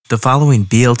The following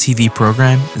BLTV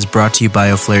program is brought to you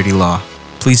by O'Flaherty Law.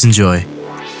 Please enjoy.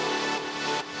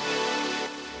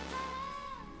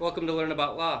 Welcome to Learn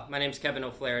About Law. My name is Kevin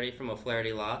O'Flaherty from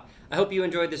O'Flaherty Law. I hope you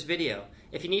enjoyed this video.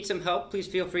 If you need some help, please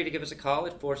feel free to give us a call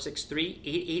at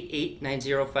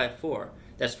 463-888-9054.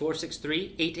 That's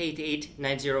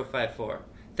 463-888-9054.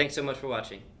 Thanks so much for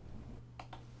watching.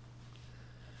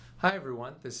 Hi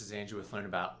everyone, this is Andrew with Learn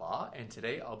About Law, and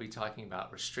today I'll be talking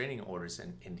about restraining orders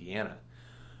in Indiana.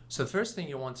 So the first thing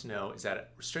you'll want to know is that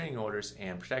restraining orders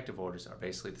and protective orders are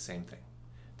basically the same thing.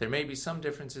 There may be some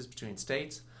differences between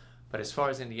states, but as far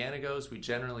as Indiana goes, we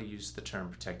generally use the term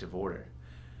protective order.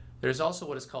 There's also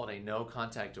what is called a no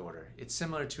contact order. It's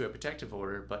similar to a protective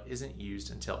order, but isn't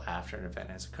used until after an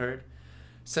event has occurred,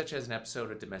 such as an episode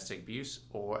of domestic abuse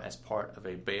or as part of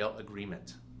a bail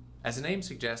agreement. As the name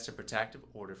suggests, a protective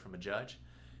order from a judge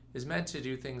is meant to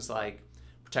do things like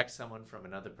protect someone from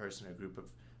another person or group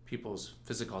of people's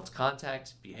physical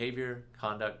contact, behavior,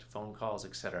 conduct, phone calls,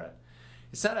 etc.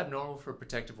 It's not abnormal for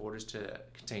protective orders to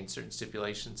contain certain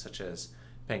stipulations such as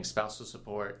paying spousal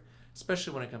support,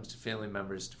 especially when it comes to family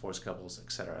members, divorced couples,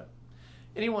 etc.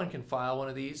 Anyone can file one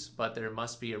of these, but there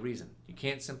must be a reason. You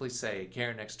can't simply say,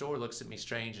 Karen next door looks at me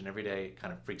strange and every day it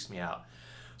kind of freaks me out,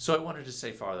 so I wanted to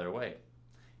stay farther away.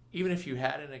 Even if you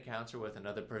had an encounter with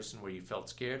another person where you felt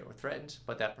scared or threatened,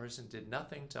 but that person did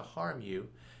nothing to harm you,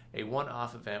 a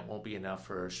one-off event won't be enough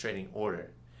for a restraining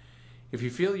order. If you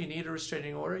feel you need a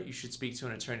restraining order, you should speak to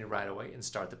an attorney right away and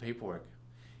start the paperwork.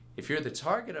 If you're the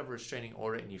target of a restraining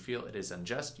order and you feel it is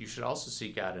unjust, you should also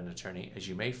seek out an attorney, as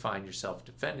you may find yourself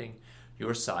defending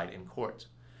your side in court.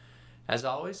 As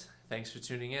always, thanks for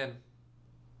tuning in.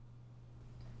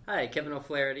 Hi, Kevin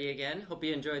O'Flaherty again. Hope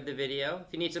you enjoyed the video.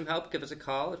 If you need some help, give us a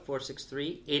call at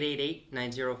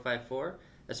 463-888-9054.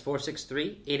 That's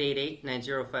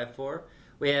 463-888-9054.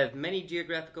 We have many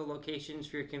geographical locations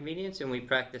for your convenience, and we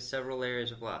practice several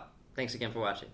areas of law. Thanks again for watching.